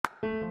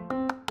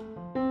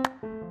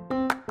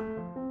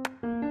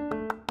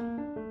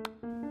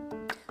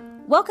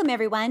Welcome,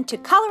 everyone, to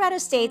Colorado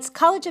State's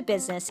College of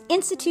Business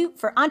Institute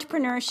for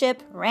Entrepreneurship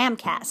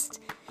Ramcast.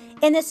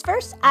 In this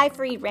first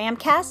i3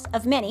 Ramcast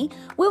of many,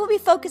 we will be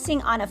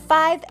focusing on a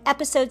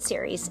 5-episode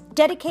series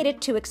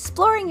dedicated to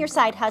exploring your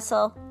side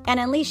hustle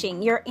and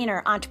unleashing your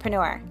inner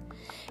entrepreneur.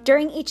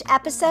 During each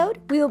episode,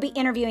 we will be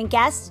interviewing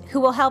guests who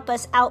will help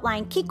us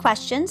outline key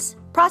questions,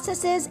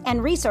 processes,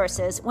 and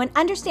resources when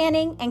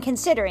understanding and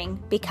considering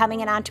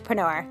becoming an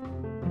entrepreneur.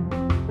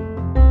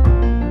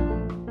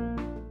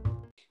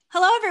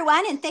 Hello,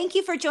 everyone, and thank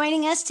you for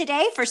joining us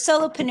today for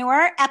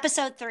Solopreneur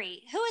Episode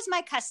 3, Who is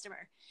My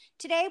Customer?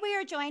 Today, we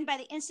are joined by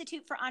the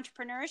Institute for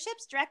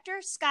Entrepreneurship's Director,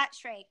 Scott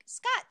Schrake.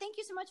 Scott, thank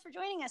you so much for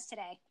joining us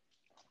today.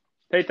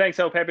 Hey, thanks,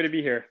 Hope. Happy to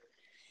be here.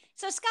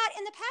 So, Scott,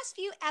 in the past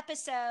few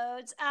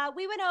episodes,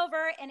 we went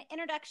over an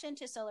introduction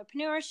to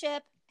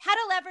solopreneurship, how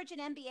to leverage an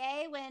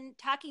MBA when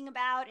talking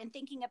about and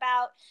thinking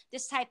about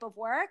this type of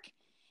work.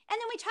 And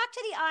then we talked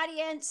to the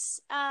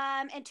audience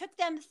and took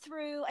them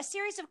through a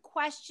series of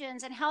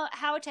questions and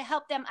how to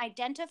help them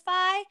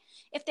identify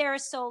if they're a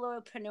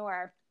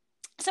solopreneur.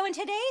 So in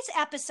today's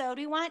episode,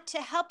 we want to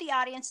help the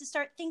audience to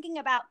start thinking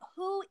about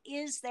who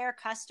is their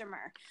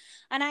customer.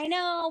 And I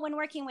know when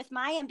working with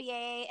my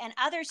MBA and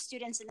other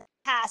students in the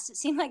past, it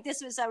seemed like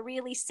this was a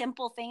really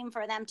simple thing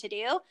for them to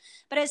do.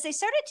 But as they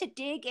started to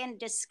dig and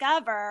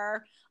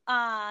discover,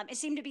 it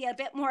seemed to be a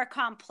bit more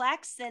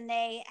complex than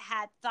they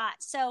had thought.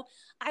 So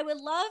I would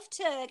love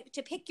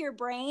to pick your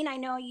brain. I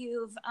know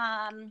you've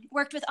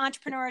worked with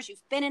entrepreneurs.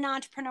 You've been an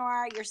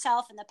entrepreneur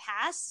yourself in the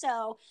past.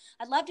 So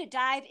I'd love to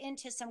dive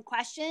into some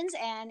questions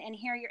and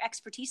hear your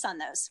expertise on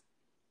those.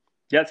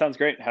 Yeah, sounds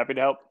great. Happy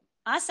to help.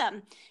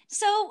 Awesome.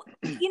 So,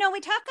 we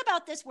talk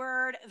about this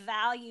word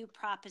value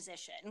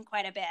proposition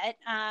quite a bit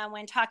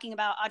when talking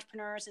about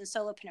entrepreneurs and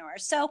solopreneurs.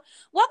 So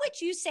what would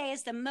you say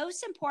is the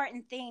most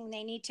important thing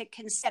they need to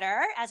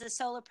consider as a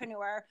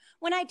solopreneur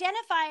when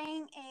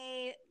identifying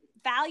a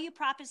value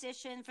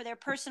proposition for their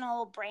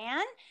personal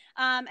brand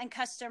and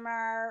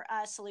customer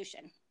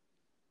solution?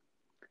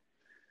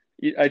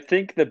 I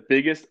think the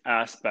biggest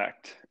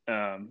aspect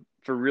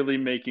for really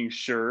making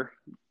sure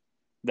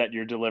that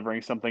you're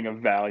delivering something of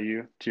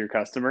value to your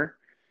customer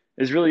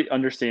is really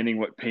understanding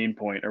what pain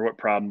point or what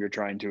problem you're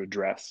trying to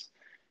address.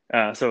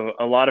 So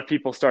a lot of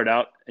people start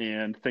out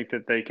and think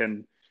that they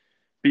can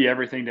be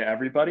everything to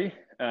everybody.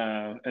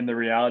 And the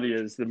reality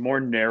is the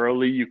more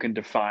narrowly you can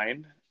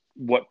define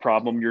what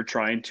problem you're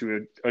trying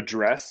to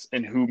address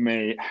and who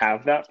may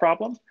have that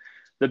problem,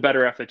 the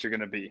better off that you're going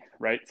to be,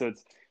 right? So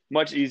it's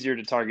much easier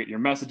to target your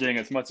messaging.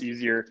 It's much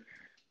easier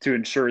to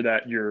ensure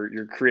that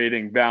you're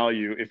creating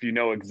value if you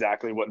know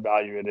exactly what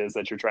value it is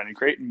that you're trying to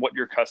create and what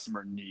your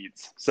customer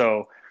needs.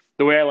 So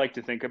the way I like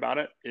to think about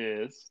it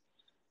is,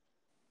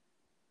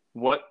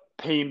 what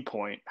pain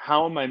point,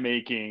 how am I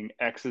making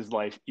X's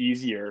life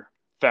easier,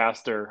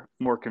 faster,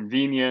 more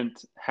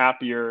convenient,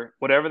 happier,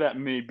 whatever that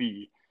may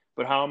be,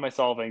 but how am I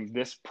solving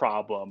this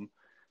problem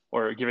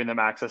or giving them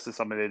access to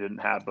something they didn't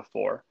have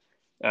before?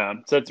 So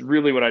that's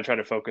really what I try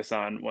to focus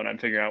on when I'm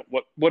figuring out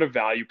what a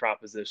value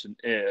proposition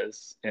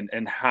is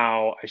and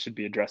how I should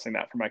be addressing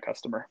that for my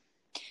customer.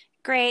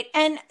 Great.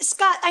 And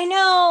Scott, I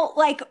know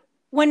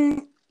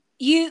when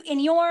you,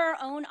 in your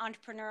own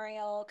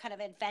entrepreneurial kind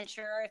of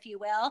adventure, if you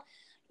will,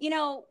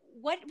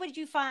 what would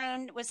you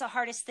find was the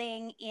hardest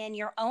thing in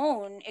your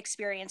own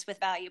experience with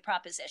value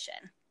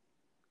proposition?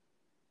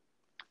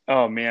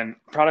 Oh man,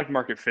 product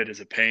market fit is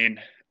a pain.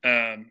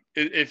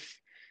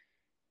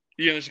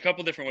 There's a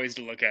couple different ways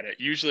to look at it.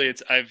 Usually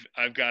it's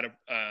I've got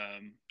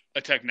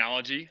a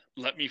technology.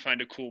 Let me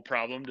find a cool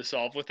problem to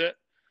solve with it.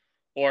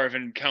 Or I've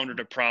encountered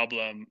a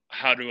problem.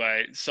 How do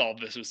I solve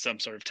this with some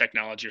sort of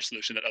technology or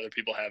solution that other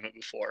people haven't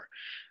before?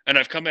 And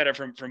I've come at it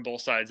from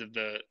both sides of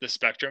the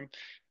spectrum.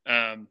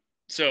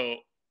 So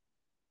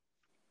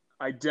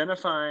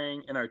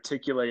identifying and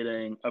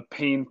articulating a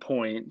pain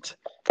point.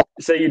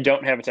 Say you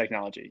don't have a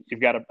technology.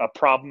 You've got a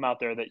problem out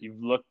there that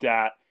you've looked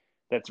at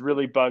that's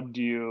really bugged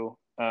you.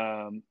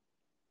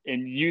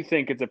 And you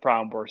think it's a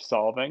problem worth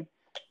solving,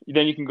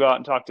 then you can go out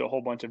and talk to a whole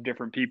bunch of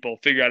different people,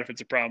 figure out if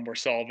it's a problem worth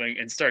solving,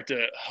 and start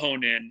to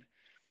hone in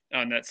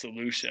on that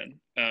solution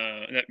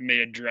that may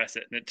address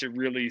it. And to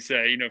really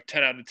say,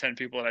 10 out of 10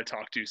 people that I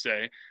talk to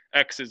say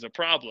X is a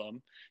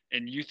problem,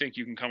 and you think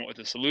you can come up with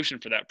a solution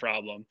for that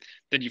problem,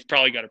 then you've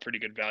probably got a pretty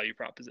good value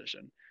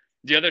proposition.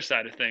 The other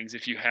side of things,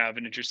 if you have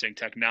an interesting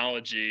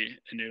technology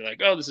and you're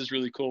like, oh, this is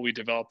really cool, we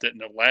developed it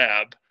in a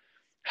lab,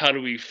 how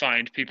do we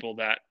find people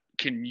that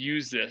can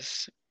use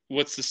this?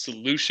 What's the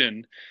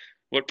solution?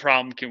 What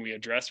problem can we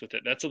address with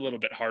it? That's a little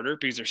bit harder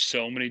because there's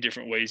so many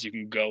different ways you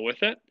can go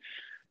with it,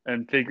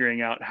 and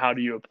figuring out how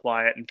do you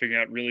apply it and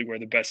figuring out really where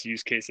the best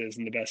use case is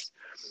and the best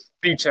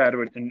beachhead.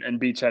 And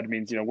beachhead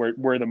means,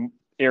 where the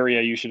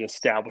area you should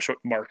establish, what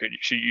market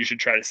you should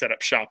try to set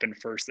up shop in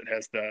first that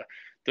has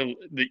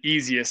the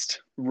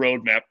easiest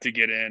roadmap to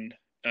get in.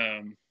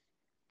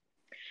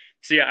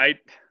 So yeah,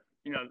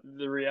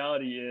 the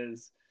reality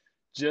is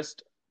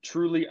just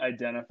truly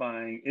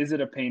identifying, is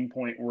it a pain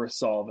point worth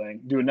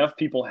solving? Do enough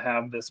people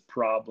have this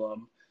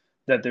problem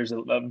that there's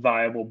a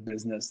viable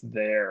business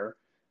there?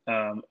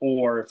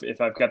 Or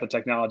if I've got the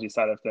technology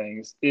side of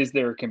things, is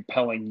there a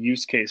compelling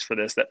use case for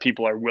this that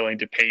people are willing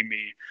to pay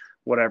me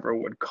whatever it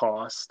would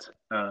cost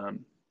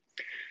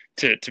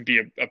to be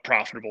a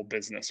profitable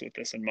business with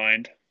this in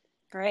mind?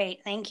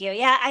 Great, thank you.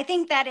 Yeah, I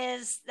think that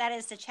is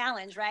the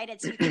challenge, right?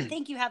 It's you can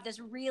think you have this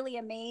really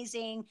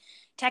amazing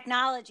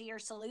technology or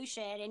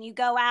solution, and you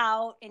go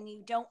out and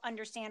you don't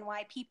understand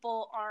why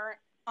people aren't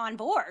on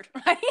board,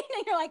 right?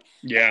 And you're like,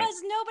 Yeah.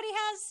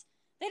 because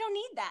they don't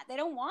need that, they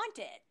don't want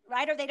it,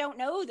 right? Or they don't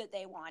know that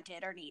they want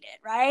it or need it,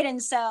 right?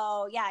 And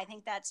so, yeah, I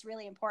think that's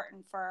really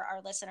important for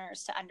our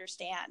listeners to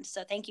understand.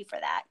 So, thank you for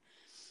that.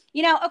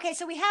 Okay,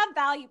 so we have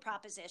value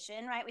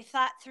proposition, right? We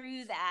thought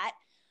through that,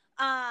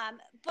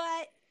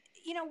 but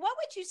what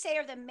would you say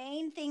are the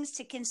main things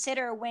to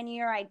consider when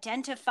you're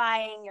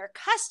identifying your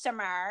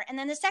customer? And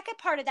then the second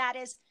part of that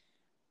is,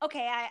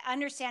 okay, I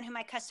understand who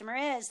my customer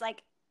is.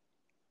 Like,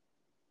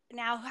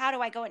 now how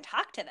do I go and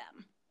talk to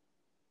them?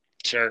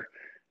 Sure.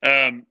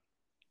 Um,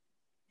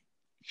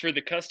 for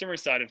the customer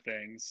side of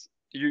things,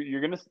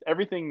 you're going to,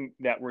 everything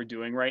that we're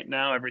doing right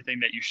now,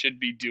 everything that you should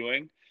be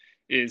doing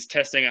is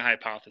testing a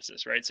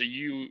hypothesis, right? So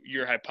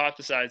you're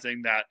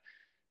hypothesizing that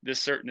this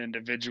certain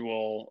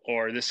individual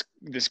or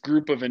this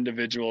group of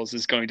individuals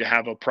is going to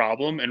have a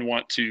problem and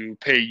want to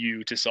pay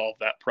you to solve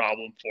that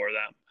problem for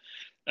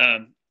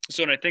them.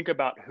 So when I think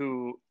about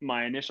who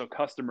my initial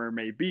customer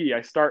may be,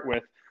 I start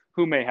with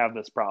who may have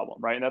this problem,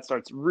 right? And that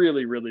starts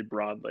really, really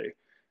broadly.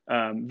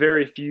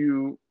 Very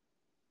few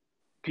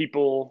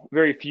people,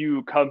 very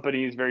few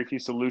companies, very few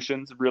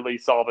solutions really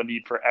solve a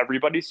need for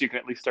everybody. So you can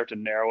at least start to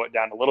narrow it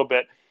down a little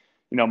bit.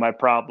 My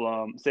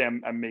problem, say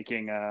I'm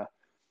making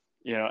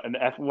an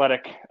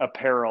athletic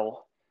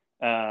apparel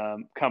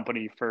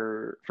company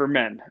for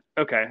men.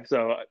 Okay,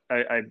 so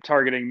I'm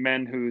targeting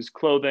men whose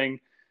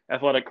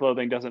athletic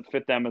clothing doesn't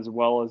fit them as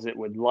well as it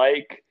would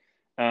like,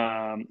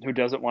 who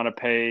doesn't want to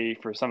pay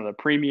for some of the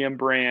premium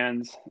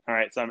brands. All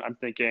right, so I'm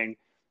thinking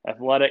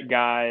athletic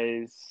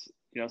guys,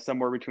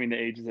 somewhere between the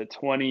ages of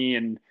 20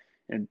 and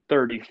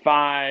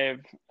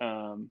 35,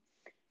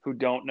 who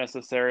don't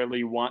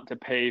necessarily want to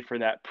pay for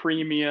that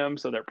premium,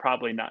 so they're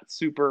probably not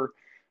super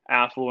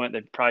affluent.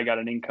 They've probably got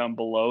an income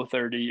below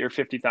 30 or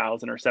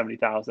 50,000 or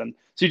 70,000.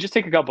 So you just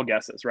take a couple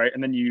guesses, right?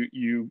 And then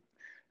you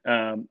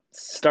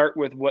start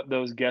with what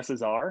those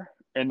guesses are,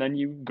 and then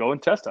you go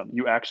and test them.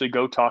 You actually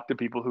go talk to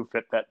people who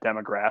fit that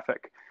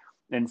demographic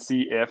and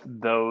see if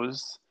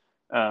those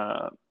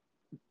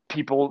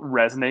people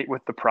resonate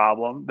with the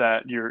problem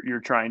that you're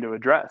trying to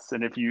address.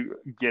 And if you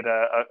get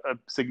a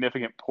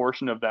significant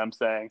portion of them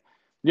saying,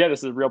 yeah, this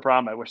is a real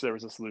problem, I wish there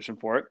was a solution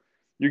for it,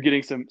 you're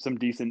getting some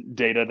decent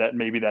data that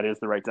maybe that is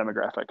the right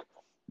demographic.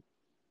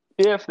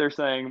 If they're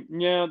saying,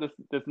 yeah,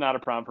 that's not a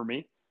problem for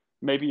me,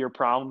 maybe your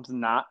problem's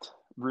not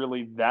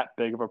really that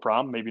big of a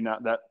problem, maybe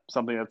not that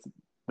something that's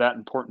that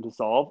important to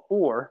solve,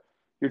 or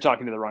you're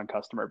talking to the wrong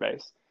customer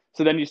base.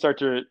 So then you start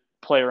to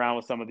play around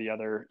with some of the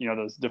other,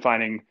 those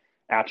defining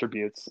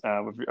attributes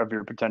of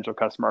your potential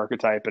customer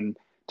archetype, and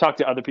talk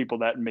to other people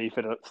that may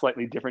fit a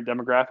slightly different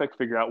demographic,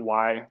 figure out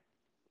why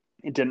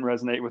it didn't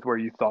resonate with where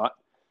you thought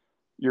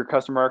your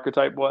customer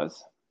archetype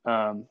was.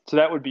 So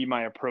that would be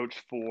my approach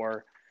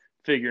for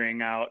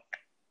figuring out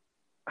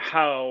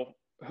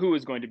who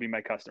is going to be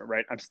my customer,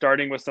 right? I'm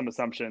starting with some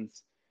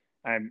assumptions.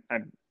 I'm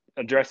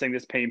addressing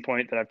this pain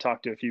point that I've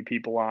talked to a few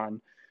people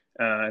on,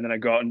 and then I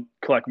go out and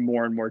collect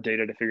more and more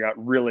data to figure out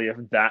really if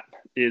that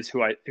is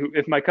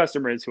if my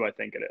customer is who I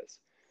think it is.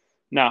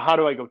 Now, how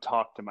do I go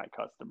talk to my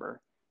customer?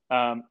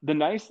 The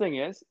nice thing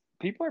is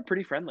people are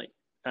pretty friendly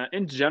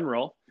in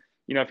general.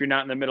 If you're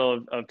not in the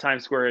middle of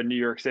Times Square in New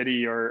York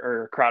City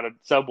or a crowded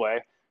subway,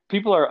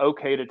 people are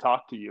okay to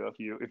talk to you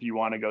if you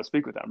want to go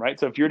speak with them, right?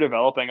 So if you're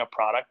developing a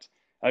product,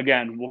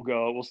 again,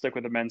 we'll stick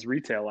with the men's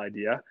retail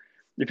idea.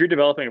 If you're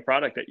developing a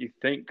product that you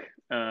think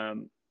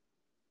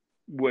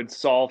would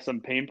solve some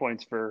pain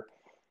points for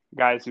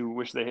guys who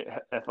wish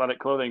athletic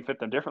clothing fit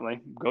them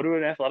differently, go to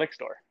an athletic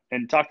store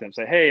and talk to them.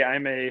 Say, hey,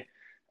 I'm a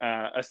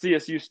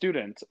CSU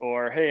student,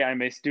 or hey,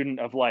 I'm a student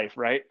of life,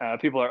 right?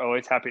 People are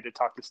always happy to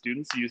talk to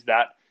students. Use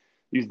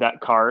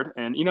that card,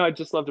 and I'd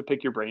just love to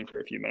pick your brain for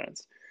a few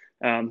minutes.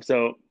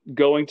 So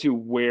going to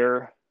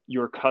where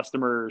your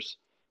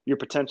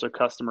potential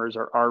customers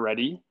are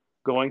already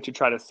going to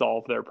try to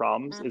solve their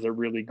problems is a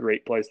really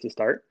great place to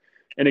start.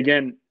 And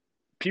again,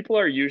 people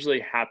are usually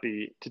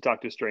happy to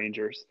talk to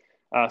strangers.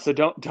 So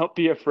don't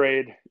be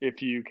afraid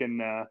if you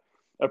can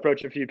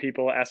approach a few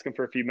people, ask them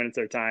for a few minutes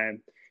of their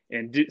time,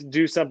 and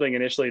do something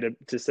initially to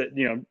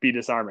be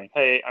disarming.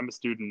 Hey, I'm a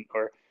student,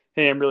 or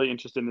hey, I'm really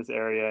interested in this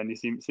area, and you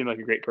seem like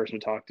a great person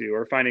to talk to,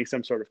 or finding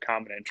some sort of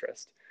common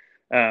interest.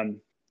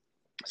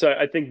 So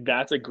I think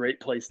that's a great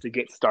place to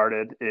get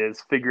started,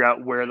 is figure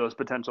out where those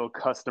potential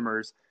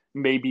customers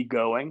may be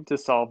going to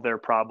solve their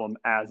problem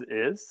as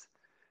is,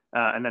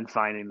 and then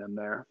finding them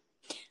there.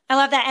 I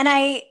love that. And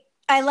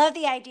I love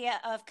the idea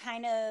of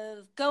kind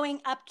of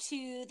going up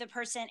to the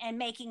person and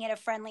making it a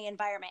friendly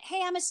environment.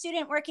 Hey, I'm a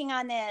student working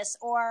on this,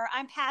 or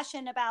I'm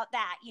passionate about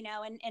that,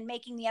 and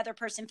making the other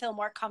person feel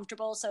more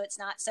comfortable so it's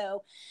not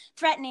so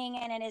threatening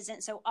and it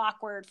isn't so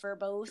awkward for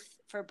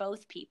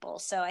both people.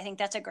 So I think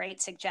that's a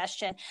great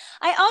suggestion.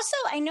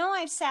 I know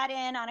I've sat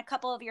in on a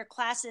couple of your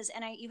classes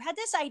and you had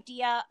this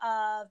idea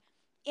of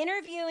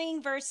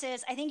interviewing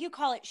versus, I think you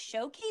call it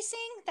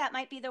showcasing. That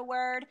might be the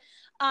word.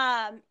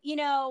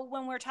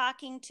 When we're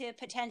talking to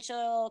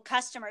potential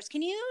customers,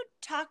 can you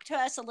talk to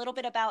us a little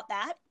bit about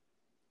that?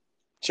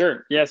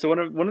 Sure. Yeah. So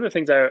one of the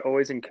things I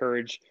always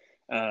encourage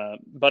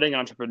budding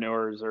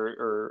entrepreneurs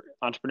or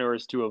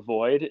entrepreneurs to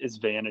avoid is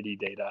vanity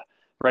data.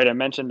 Right. I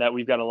mentioned that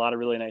we've got a lot of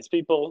really nice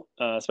people,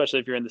 especially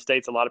if you're in the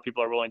States. A lot of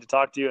people are willing to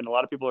talk to you, and a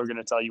lot of people are going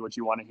to tell you what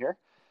you want to hear.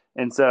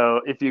 And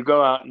so if you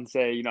go out and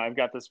say, I've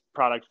got this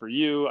product for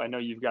you, I know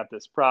you've got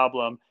this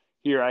problem.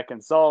 Here, I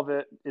can solve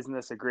it. Isn't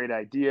this a great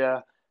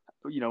idea?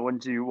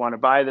 Wouldn't you want to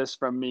buy this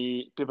from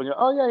me? People go,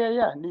 oh, yeah, yeah,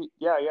 yeah, neat.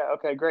 Yeah, yeah,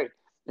 okay, great.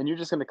 And you're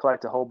just going to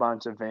collect a whole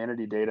bunch of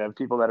vanity data of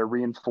people that are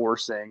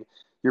reinforcing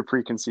your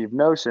preconceived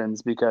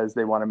notions because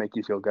they want to make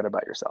you feel good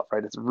about yourself,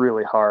 right? It's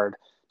really hard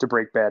to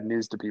break bad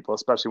news to people,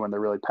 especially when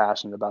they're really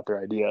passionate about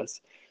their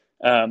ideas.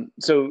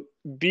 So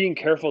being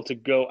careful to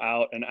go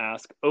out and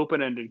ask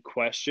open-ended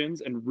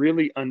questions and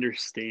really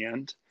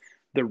understand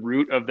the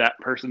root of that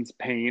person's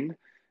pain.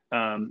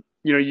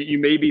 You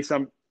may be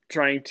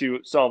trying to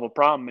solve a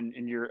problem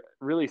and you're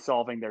really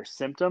solving their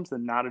symptoms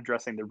and not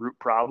addressing the root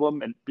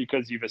problem. And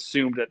because you've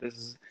assumed that this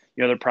is,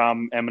 the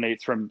problem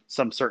emanates from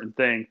some certain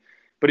thing.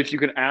 But if you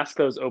can ask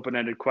those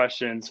open-ended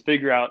questions,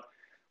 figure out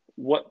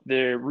what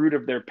the root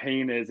of their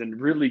pain is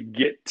and really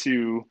get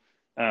to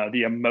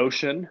the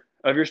emotion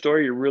of your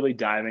story, you're really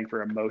diving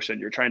for emotion.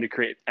 You're trying to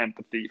create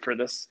empathy for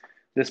this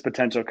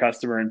potential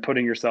customer and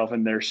putting yourself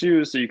in their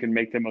shoes so you can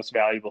make the most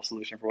valuable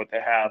solution for what they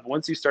have.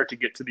 Once you start to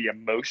get to the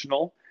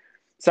emotional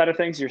side of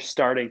things, you're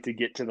starting to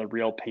get to the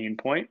real pain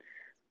point.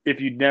 If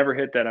you never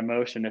hit that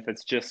emotion, if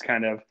it's just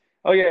kind of,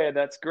 oh yeah,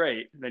 that's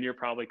great, then you're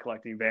probably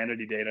collecting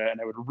vanity data.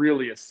 And I would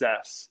really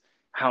assess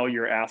how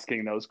you're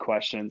asking those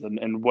questions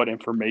and what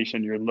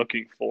information you're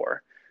looking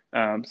for.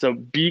 So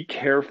be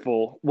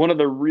careful. One of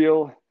the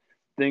real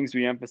things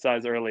we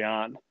emphasize early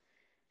on,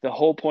 the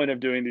whole point of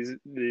doing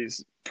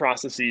these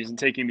processes and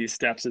taking these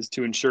steps is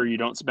to ensure you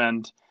don't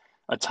spend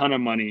a ton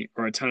of money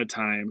or a ton of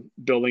time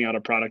building out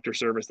a product or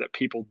service that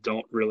people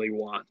don't really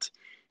want.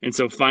 And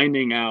so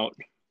finding out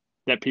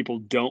that people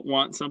don't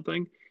want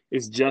something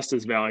is just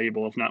as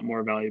valuable, if not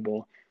more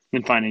valuable,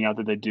 than finding out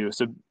that they do.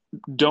 So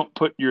don't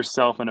put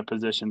yourself in a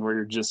position where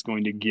you're just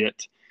going to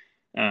get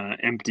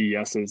empty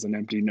yeses and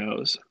empty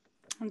nos.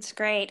 That's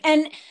great.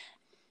 And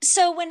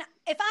so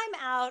if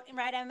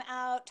I'm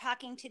out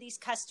talking to these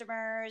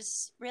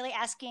customers, really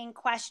asking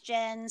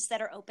questions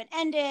that are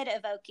open-ended,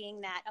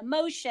 evoking that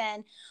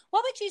emotion,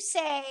 what would you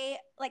say,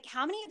 like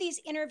how many of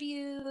these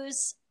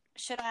interviews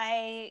should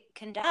I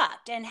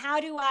conduct? And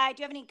do you have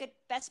any good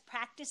best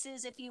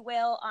practices, if you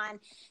will, on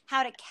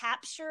how to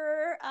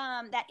capture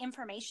that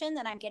information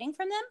that I'm getting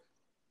from them?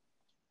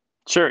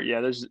 Sure.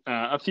 Yeah, there's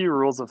a few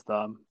rules of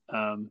thumb.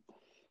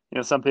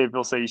 Some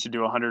people say you should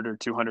do 100 or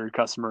 200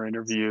 customer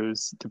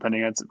interviews,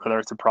 depending on whether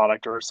it's a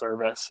product or a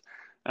service.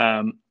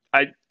 Um,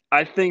 I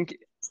I think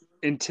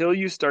until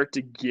you start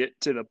to get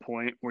to the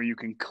point where you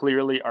can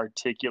clearly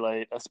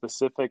articulate a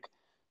specific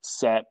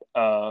set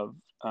of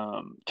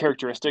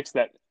characteristics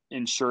that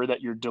ensure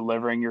that you're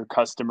delivering your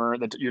customer,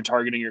 that you're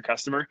targeting your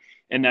customer,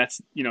 and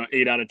that's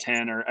 8 out of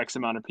 10 or X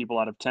amount of people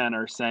out of 10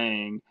 are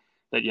saying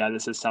that yeah,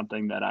 this is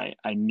something that I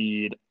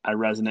need, I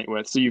resonate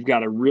with. So you've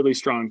got a really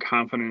strong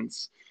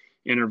confidence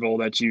interval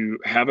that you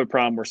have a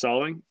problem we're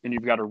solving, and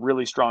you've got a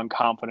really strong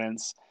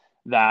confidence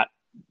that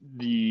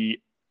the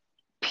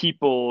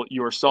people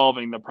you're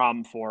solving the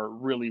problem for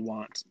really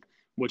want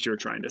what you're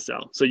trying to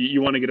sell. So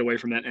you want to get away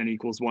from that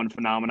N=1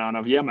 phenomenon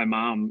of, yeah, my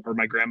mom or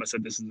my grandma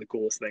said this is the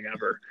coolest thing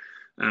ever.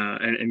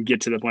 And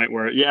get to the point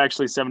where, yeah,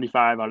 actually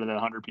 75 out of the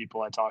 100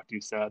 people I talked to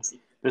said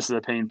this is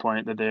a pain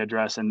point that they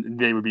address and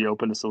they would be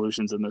open to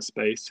solutions in this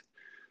space.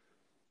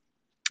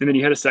 And then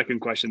you had a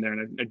second question there,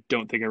 and I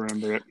don't think I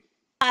remember it.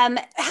 Um,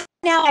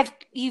 Now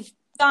you've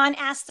gone,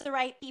 asked the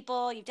right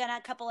people, you've done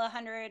a couple of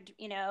hundred,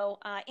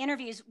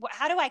 interviews.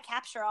 How do I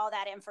capture all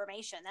that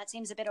information? That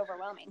seems a bit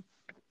overwhelming.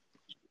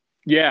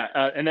 Yeah,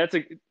 and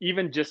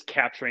even just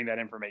capturing that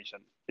information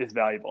is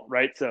valuable,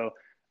 right? So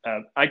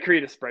I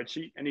create a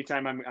spreadsheet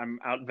anytime I'm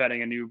out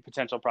vetting a new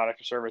potential product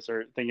or service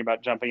or thinking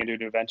about jumping into a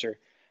new venture.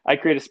 I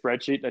create a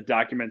spreadsheet that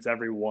documents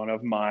every one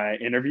of my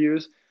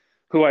interviews,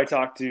 who I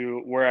talked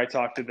to, where I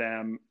talked to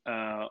them,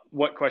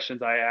 what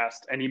questions I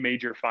asked, any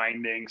major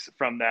findings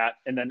from that,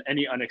 and then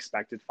any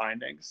unexpected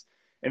findings.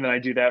 And then I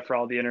do that for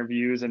all the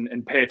interviews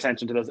and pay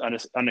attention to those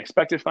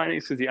unexpected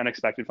findings, because the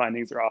unexpected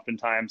findings are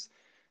oftentimes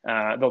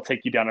they'll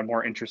take you down a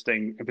more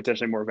interesting and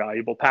potentially more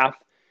valuable path.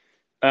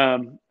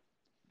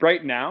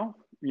 Right now,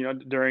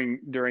 during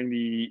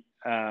the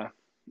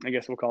I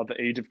guess we'll call it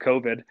the age of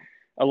COVID,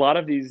 a lot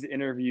of these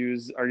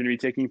interviews are going to be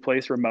taking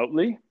place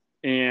remotely.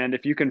 And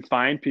if you can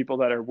find people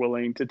that are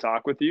willing to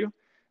talk with you,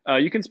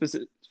 you can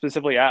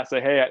specifically ask,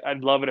 say, hey,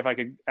 I'd love it if I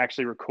could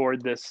actually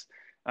record this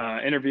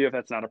interview if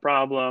that's not a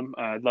problem.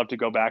 I'd love to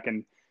go back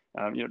and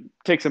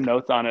take some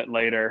notes on it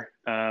later.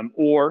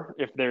 Or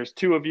if there's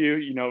two of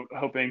you,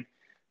 hoping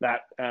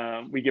that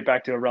we get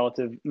back to a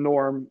relative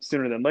norm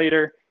sooner than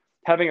later,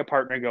 having a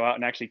partner go out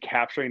and actually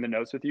capturing the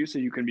notes with you so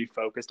you can be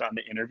focused on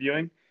the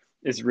interviewing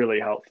is really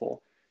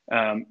helpful.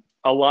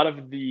 A lot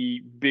of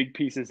the big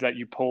pieces that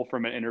you pull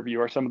from an interview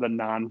are some of the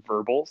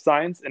nonverbal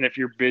signs. And if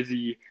you're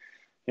busy,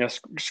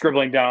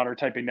 scribbling down or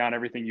typing down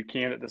everything you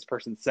can that this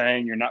person's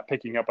saying, you're not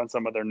picking up on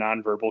some of their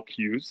nonverbal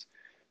cues.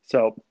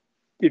 So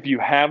if you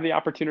have the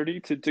opportunity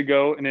to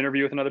go and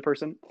interview with another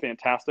person,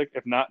 fantastic.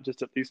 If not,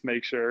 just at least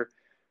make sure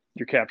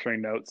you're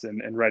capturing notes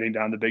and writing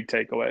down the big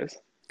takeaways.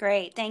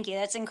 Great. Thank you.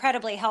 That's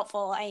incredibly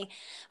helpful. I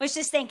was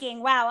just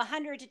thinking, wow,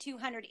 100 to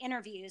 200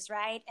 interviews,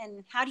 right?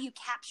 And how do you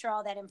capture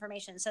all that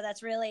information? So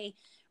that's really,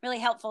 really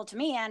helpful to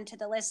me and to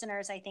the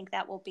listeners. I think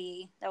that will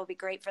be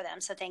great for them.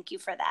 So thank you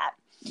for that.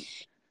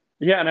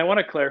 Yeah. And I want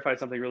to clarify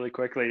something really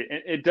quickly.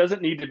 It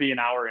doesn't need to be an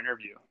hour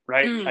interview,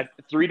 right?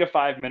 3 to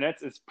 5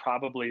 minutes is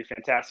probably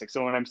fantastic.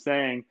 So when I'm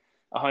saying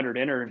 100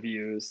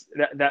 interviews,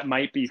 that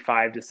might be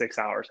 5 to 6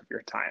 hours of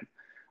your time.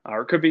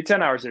 Or it could be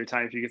 10 hours of your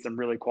time if you get some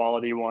really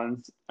quality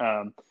ones.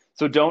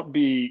 So don't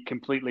be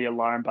completely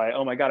alarmed by,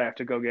 oh my God, I have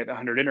to go get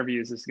 100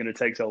 interviews. This is going to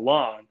take so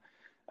long.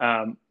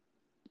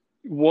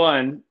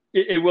 One,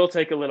 it will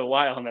take a little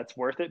while, and that's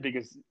worth it,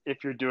 because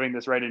if you're doing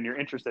this right and you're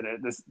interested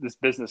in it, this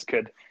business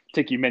could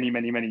take you many,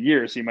 many, many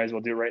years. So you might as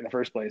well do it right in the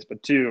first place.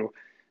 But two,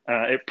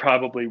 it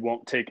probably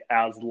won't take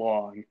as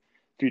long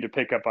for you to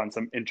pick up on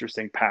some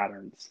interesting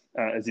patterns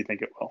as you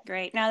think it will.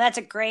 Great. No, that's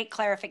a great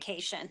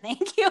clarification.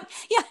 Thank you.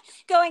 Yeah.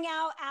 Going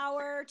out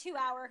hour, 2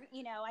 hour,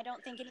 I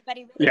don't think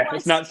anybody really wants.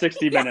 It's not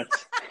 60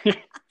 minutes.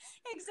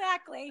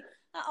 Exactly.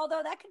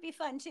 Although that could be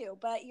fun too,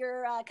 but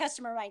your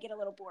customer might get a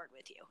little bored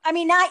with you. I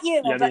mean, not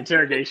you. Yeah, the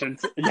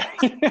interrogations.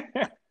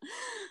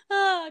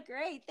 Oh,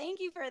 great. Thank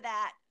you for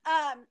that.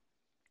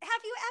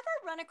 Have you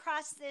ever run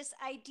across this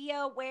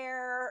idea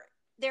where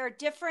there are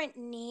different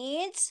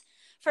needs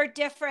for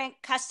different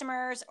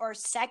customers or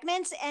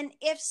segments? And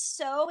if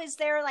so, is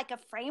there like a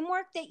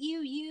framework that you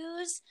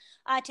use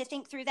to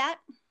think through that?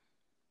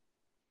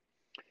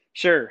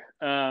 Sure.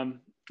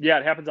 Yeah,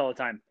 it happens all the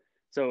time.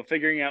 So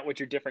figuring out what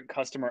your different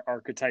customer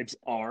archetypes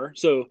are.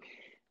 So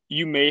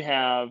you may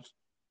have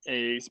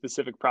a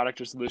specific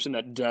product or solution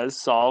that does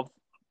solve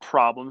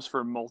problems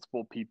for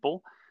multiple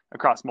people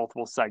across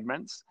multiple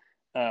segments.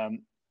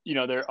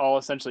 They're all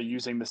essentially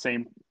using the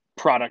same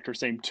product or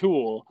same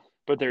tool,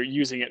 but they're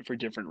using it for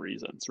different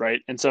reasons,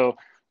 right? And so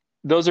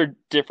those are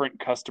different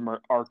customer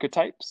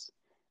archetypes.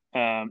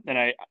 And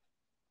I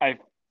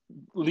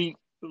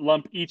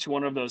lump each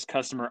one of those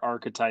customer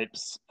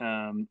archetypes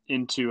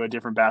into a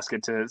different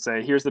basket to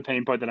say, here's the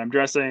pain point that I'm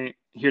addressing,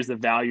 here's the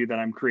value that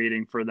I'm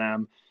creating for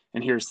them,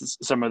 and here's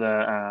some of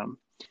the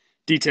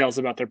details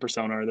about their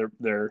persona or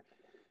their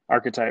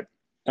archetype.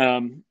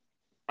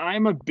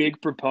 I'm a big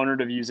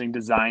proponent of using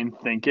design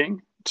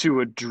thinking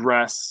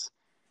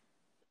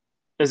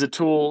as a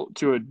tool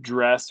to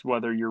address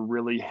whether you're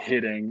really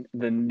hitting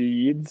the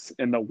needs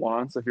and the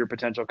wants of your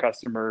potential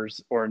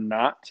customers or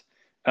not.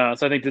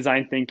 So I think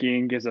design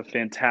thinking gives a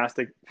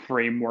fantastic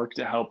framework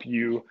to help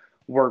you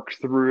work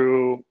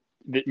through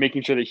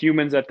making sure the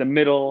human's at the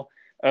middle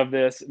of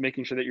this,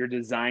 making sure that you're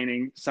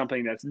designing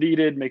something that's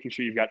needed, making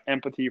sure you've got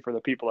empathy for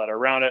the people that are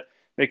around it,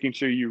 making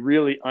sure you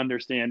really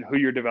understand who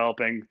you're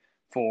developing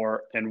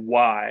for and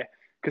why.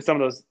 Because some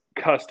of those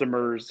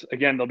customers,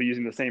 again, they'll be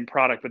using the same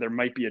product, but there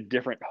might be a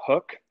different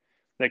hook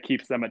that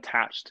keeps them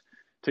attached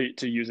to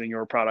using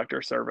your product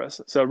or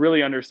service. So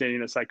really understanding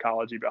the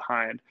psychology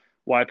behind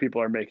why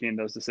people are making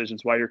those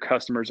decisions, why your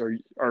customers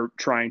are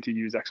trying to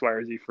use X, Y,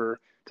 or Z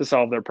to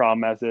solve their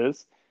problem as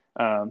is.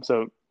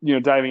 So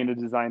diving into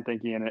design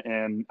thinking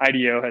and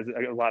IDEO has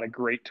a lot of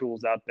great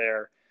tools out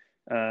there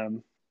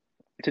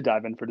to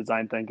dive in for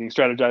design thinking.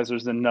 Strategizer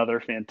is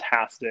another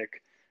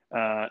fantastic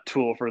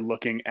tool for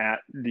looking at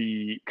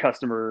the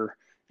customer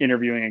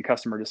interviewing and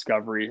customer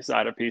discovery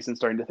side of piece and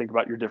starting to think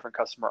about your different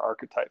customer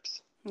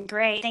archetypes.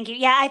 Great. Thank you.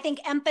 Yeah, I think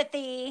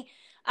empathy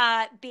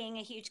being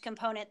a huge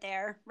component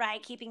there,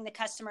 right? Keeping the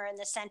customer in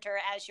the center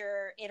as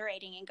you're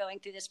iterating and going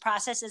through this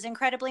process is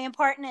incredibly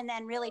important. And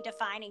then really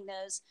defining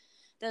those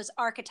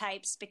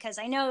archetypes, because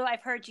I know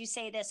I've heard you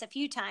say this a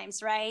few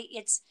times, right?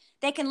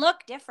 They can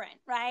look different,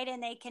 right?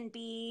 And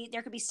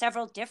there could be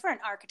several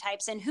different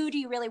archetypes, and who do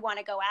you really want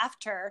to go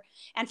after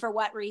and for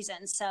what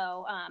reasons?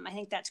 So I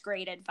think that's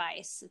great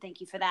advice. So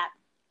thank you for that.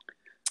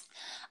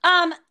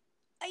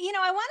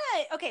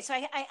 So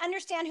I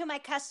understand who my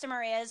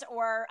customer is,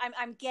 or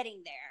I'm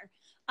getting there.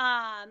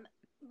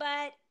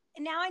 But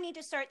now I need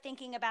to start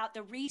thinking about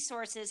the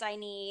resources I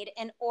need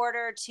in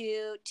order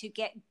to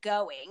get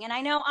going. And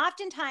I know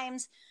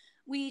oftentimes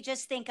we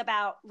just think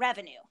about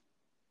revenue,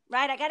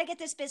 right? I got to get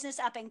this business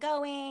up and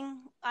going.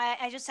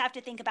 I just have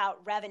to think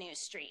about revenue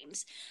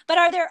streams. But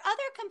are there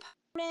other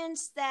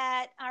components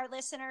that our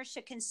listeners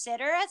should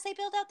consider as they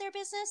build out their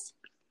business?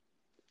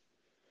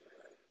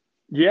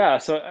 Yeah,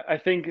 so I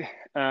think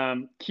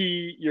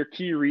your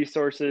key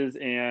resources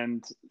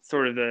and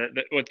sort of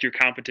what your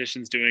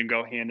competition's doing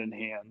go hand in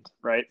hand,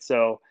 right?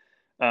 So,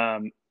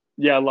 um,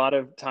 yeah, a lot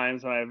of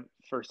times when I have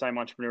first time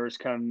entrepreneurs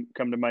come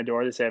to my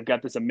door, they say, "I've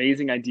got this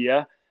amazing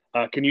idea.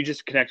 Can you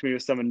just connect me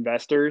with some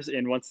investors?"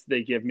 And once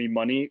they give me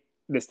money,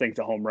 this thing's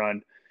a home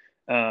run.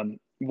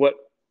 What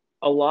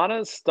a lot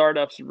of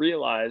startups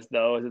realized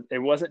though is that it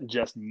wasn't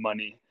just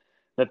money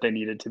that they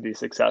needed to be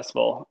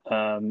successful,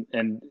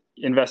 and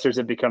investors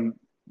have become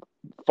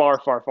far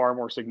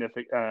more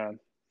significant,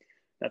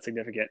 not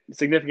significant,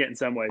 significant in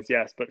some ways,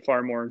 yes, but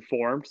far more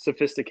informed,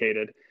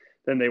 sophisticated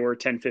than they were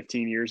 10,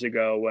 15 years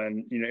ago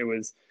when, it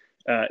was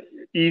uh,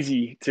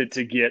 easy to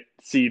get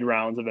seed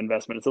rounds of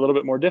investment. It's a little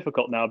bit more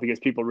difficult now because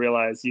people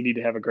realize you need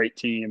to have a great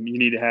team. You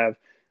need to have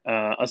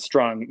a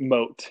strong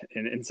moat.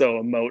 And so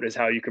a moat is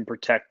how you can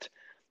protect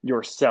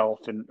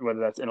yourself, and whether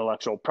that's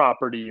intellectual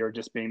property or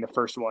just being the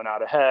first one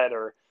out ahead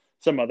or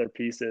some other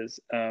pieces.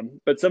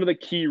 But some of the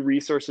key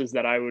resources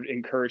that I would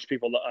encourage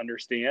people to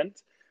understand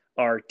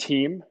are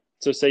team.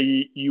 So,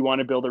 say you want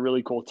to build a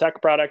really cool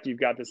tech product, you've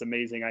got this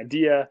amazing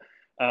idea,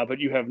 but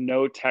you have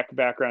no tech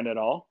background at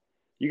all.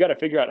 You got to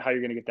figure out how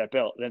you're going to get that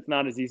built. And it's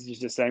not as easy as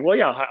just saying, "Well,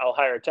 yeah, I'll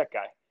hire a tech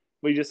guy."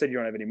 Well, you just said you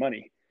don't have any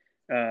money,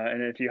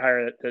 and if you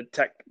hire the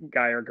tech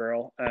guy or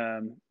girl,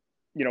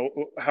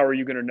 how are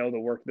you going to know the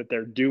work that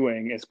they're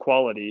doing is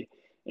quality,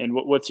 and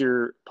what's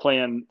your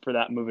plan for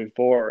that moving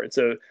forward?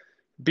 So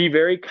be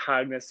very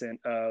cognizant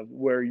of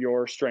where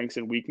your strengths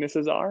and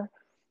weaknesses are,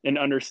 and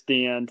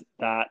understand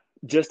that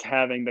just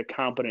having the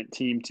competent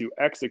team to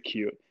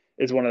execute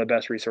is one of the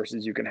best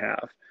resources you can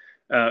have.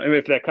 And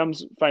if that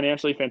comes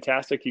financially,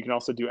 fantastic. You can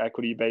also do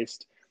equity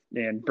based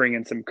and bring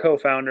in some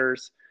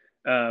co-founders.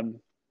 Um,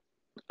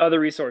 Other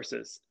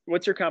resources.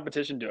 What's your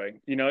competition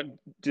doing?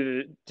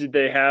 Did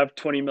they have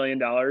 $20 million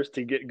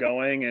to get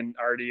going and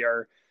already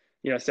are,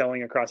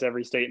 selling across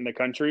every state in the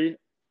country?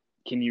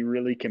 Can you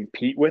really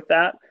compete with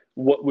that?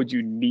 What would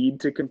you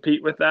need to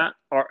compete with that?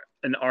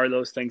 Are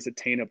those things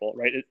attainable,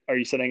 right? Are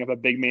you setting up a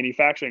big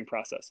manufacturing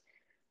process?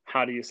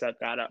 How do you set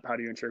that up? How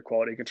do you ensure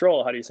quality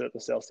control? How do you set up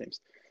the sales teams?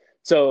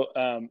 So,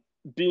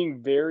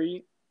 being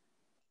very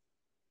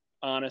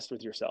honest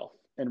with yourself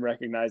and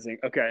recognizing,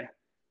 okay,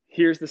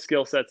 here's the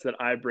skill sets that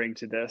I bring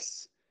to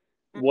this.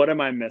 What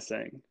am I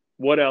missing?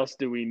 What else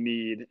do we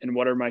need? And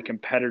what are my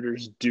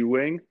competitors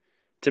doing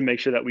to make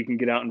sure that we can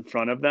get out in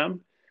front of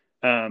them?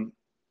 Um,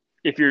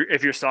 if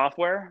you're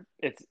software,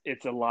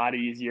 it's a lot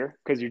easier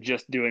because you're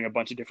just doing a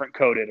bunch of different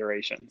code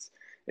iterations.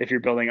 If you're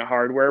building a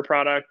hardware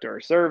product or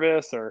a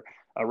service or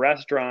a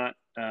restaurant,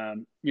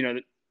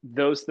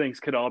 those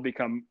things could all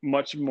become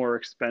much more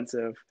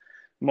expensive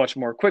much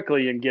more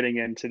quickly, and getting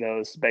into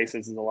those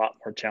spaces is a lot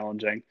more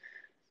challenging.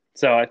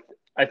 So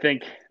I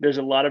think there's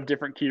a lot of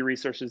different key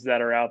resources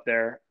that are out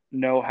there: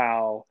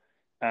 know-how,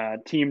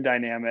 team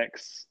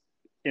dynamics,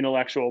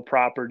 intellectual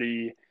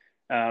property.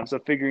 So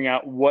figuring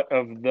out what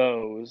of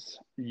those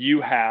you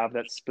have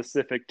that's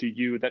specific to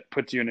you that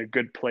puts you in a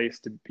good place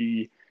to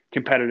be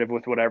competitive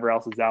with whatever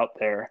else is out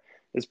there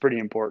is pretty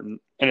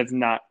important. And it's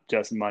not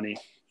just money.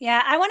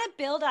 Yeah, I want to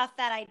build off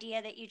that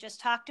idea that you just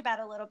talked about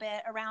a little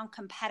bit around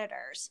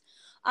competitors.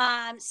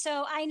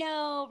 So I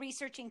know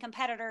researching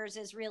competitors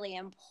is really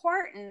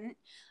important,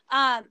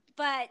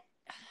 but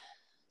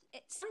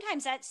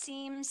sometimes that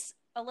seems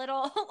a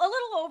little a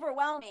little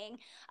overwhelming.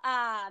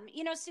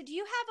 So do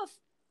you have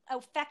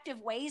effective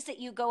ways that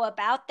you go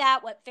about that?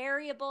 What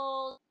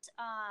variables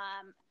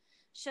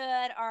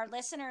should our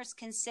listeners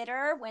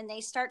consider when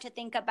they start to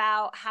think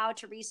about how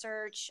to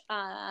research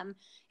and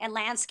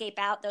landscape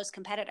out those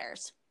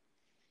competitors?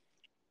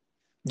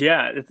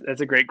 Yeah,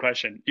 that's a great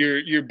question.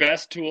 Your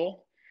best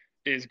tool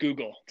is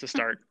Google to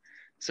start.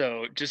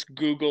 So just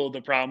Google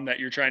the problem that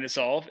you're trying to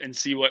solve and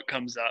see what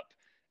comes up.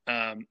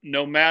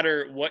 No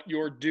matter what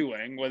you're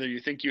doing, whether you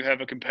think you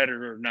have a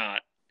competitor or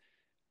not,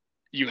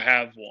 you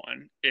have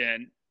one.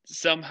 And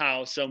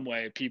somehow, some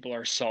way, people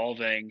are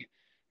solving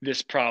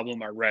this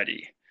problem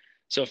already.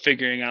 So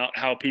figuring out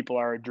how people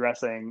are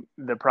addressing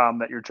the problem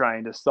that you're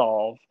trying to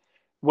solve,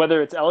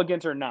 whether it's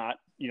elegant or not,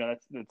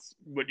 that's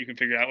what you can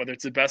figure out. Whether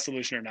it's the best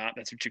solution or not,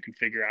 that's what you can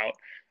figure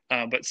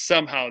out. But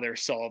somehow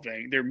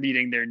they're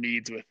meeting their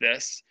needs with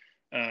this,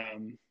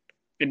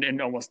 in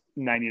almost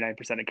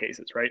 99% of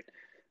cases, right?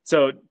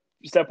 So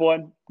step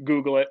one,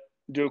 Google it,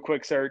 do a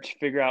quick search,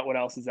 figure out what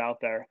else is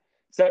out there.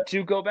 Step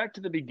two, go back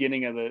to the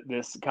beginning of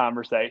this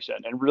conversation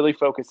and really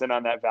focus in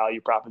on that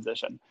value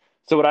proposition.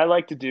 So what I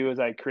like to do is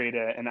I create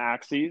an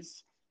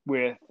axis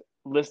with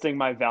listing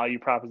my value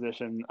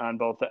proposition on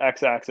both the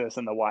x-axis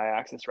and the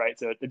y-axis, right?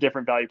 So a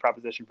different value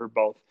proposition for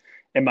both.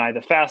 Am I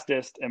the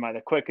fastest? Am I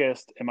the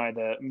quickest? Am I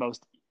the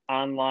most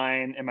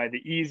online? Am I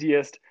the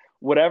easiest?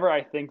 Whatever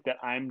I think that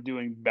I'm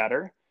doing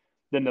better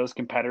than those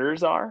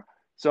competitors are.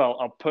 So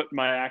I'll put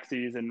my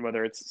axes, and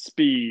whether it's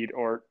speed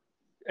or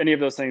any of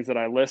those things that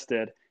I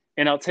listed,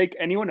 and I'll take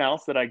anyone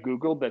else that I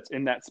Googled that's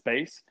in that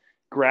space,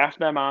 graph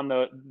them on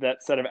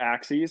that set of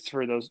axes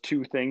for those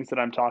two things that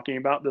I'm talking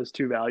about, those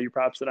two value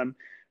props that I'm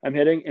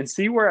hitting, and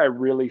see where I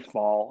really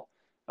fall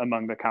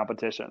among the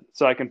competition.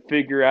 So I can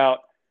figure out,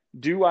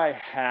 do I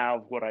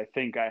have what I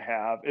think I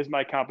have? Is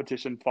my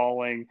competition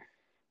falling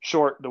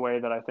short the way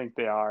that I think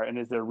they are? And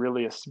is there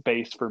really a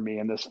space for me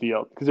in this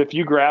field? Because if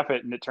you graph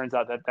it and it turns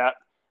out that that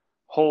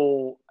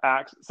whole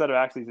set of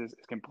axes is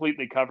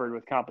completely covered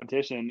with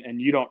competition,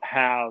 and you're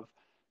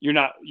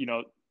not,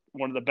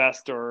 one of the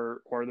best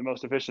or the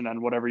most efficient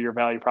on whatever your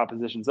value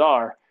propositions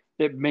are,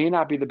 it may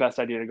not be the best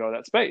idea to go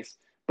that space.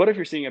 But if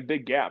you're seeing a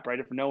big gap, right?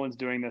 If no one's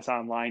doing this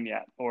online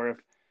yet, or if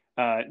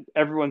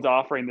everyone's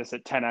offering this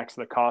at 10x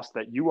the cost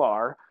that you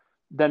are,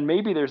 then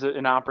maybe there's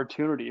an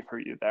opportunity for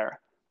you there.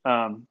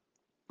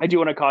 I do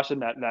want to caution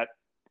that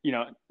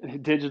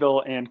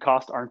digital and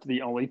cost aren't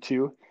the only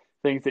two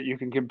things that you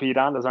can compete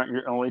on. Those aren't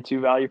your only two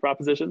value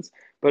propositions,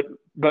 but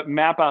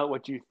map out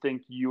what you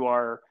think you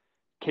are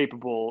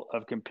capable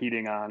of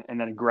competing on, and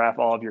then graph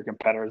all of your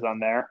competitors on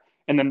there.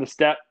 And then the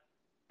step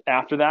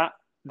after that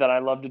I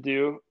love to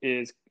do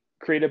is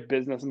create a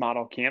business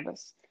model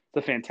canvas.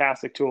 It's a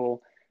fantastic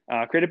tool.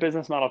 Create a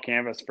business model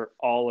canvas for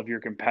all of your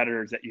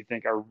competitors that you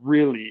think are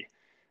really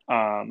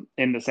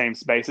in the same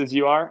space as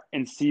you are,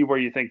 and see where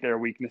you think their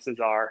weaknesses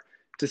are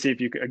to see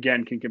if you,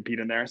 again, can compete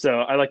in there.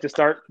 So I like to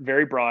start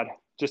very broad,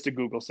 just a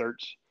Google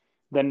search,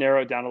 then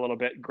narrow it down a little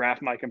bit,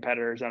 graph my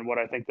competitors and what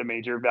I think the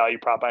major value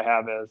prop I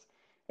have is,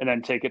 and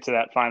then take it to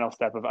that final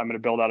step of, I'm going to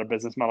build out a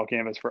business model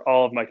canvas for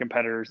all of my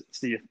competitors,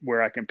 see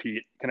where I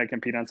compete. Can I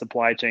compete on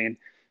supply chain?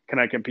 Can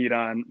I compete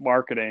on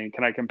marketing?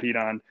 Can I compete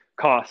on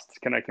costs?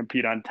 Can I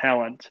compete on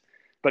talent?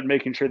 But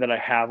making sure that I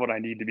have what I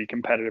need to be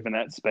competitive in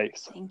that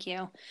space. Thank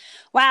you.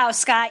 Wow,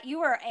 Scott,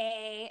 you are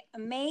an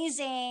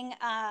amazing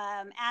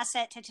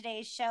asset to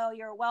today's show.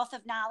 You're a wealth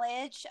of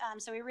knowledge.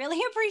 So we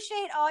really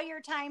appreciate all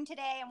your time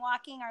today and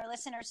walking our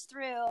listeners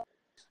through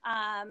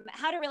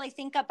how to really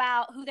think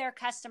about who their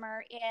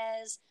customer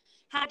is,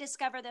 how to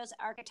discover those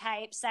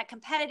archetypes, that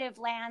competitive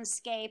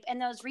landscape, and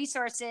those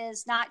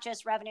resources, not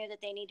just revenue,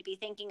 that they need to be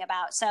thinking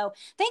about. So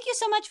thank you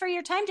so much for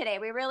your time today.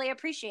 We really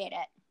appreciate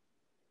it.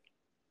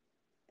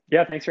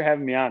 Yeah, thanks for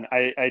having me on.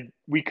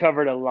 We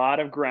covered a lot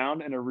of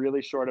ground in a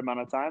really short amount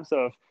of time.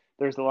 So if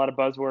there's a lot of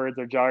buzzwords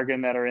or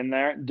jargon that are in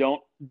there,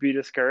 don't be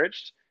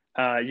discouraged.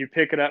 You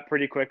pick it up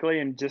pretty quickly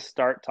and just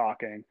start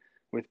talking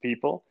with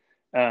people,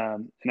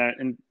 and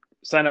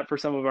sign up for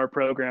some of our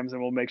programs,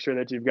 and we'll make sure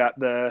that you've got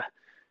the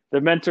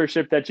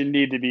mentorship that you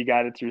need to be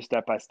guided through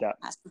step by step.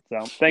 Awesome.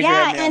 So thank you.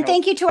 Yeah, and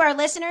thank you to our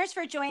listeners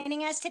for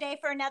joining us today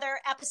for another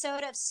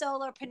episode of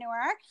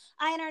Solopreneur.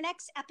 In our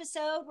next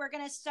episode, we're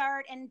going to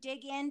start and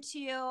dig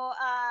into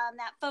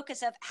that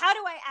focus of, how do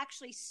I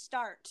actually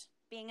start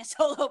being a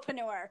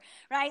solopreneur,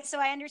 right? So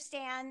I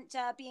understand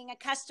being a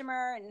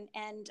customer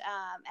and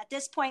at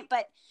this point,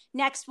 but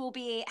next will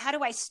be, how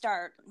do I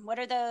start? What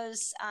are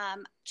those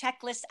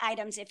checklist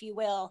items, if you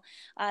will,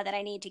 that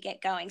I need to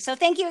get going? So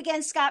thank you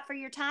again, Scott, for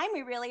your time.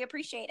 We really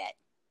appreciate it.